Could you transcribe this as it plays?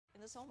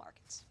Seoul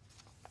markets.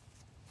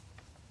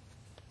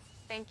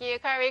 Thank you,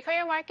 Kari.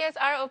 Korean markets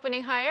are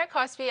opening higher.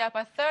 Kospi up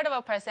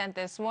 1/3%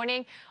 this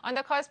morning. On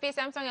the Kospi,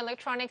 Samsung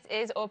Electronics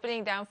is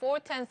opening down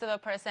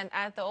 0.4%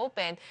 at the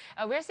open.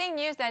 We're seeing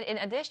news that in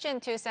addition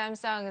to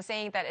Samsung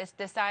saying that it's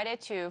decided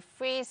to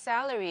freeze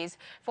salaries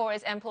for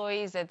its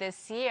employees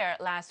this year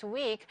last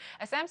week,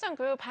 Samsung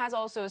Group has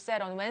also said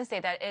on Wednesday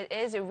that it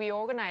is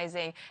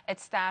reorganizing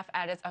its staff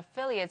at its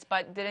affiliates,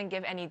 but didn't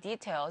give any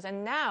details.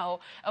 And now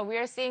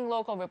we're seeing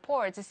local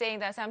reports saying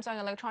that Samsung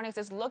Electronics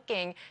is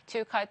looking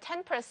to cut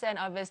 10%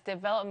 of its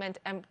development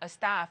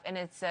staff in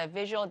its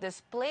visual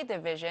display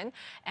division.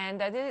 And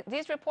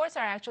these reports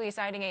are actually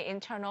citing an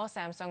internal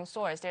Samsung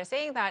source. They're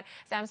saying that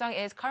Samsung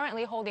is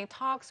currently holding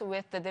talks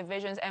with the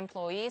division's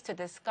employees to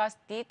discuss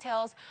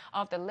details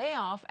of the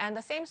layoff. And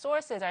the same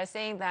sources are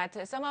saying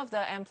that some of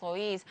the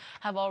employees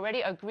have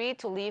already agreed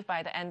to leave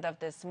by the end of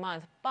this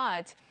month.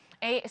 But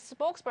a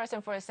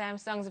spokesperson for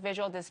Samsung's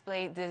visual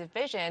display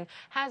division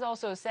has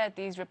also said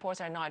these reports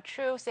are not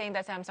true, saying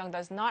that Samsung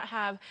does not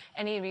have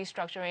any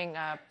restructuring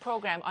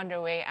program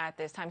underway at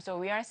this time. So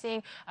we are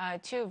seeing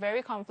two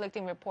very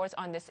conflicting reports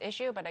on this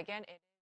issue. But again,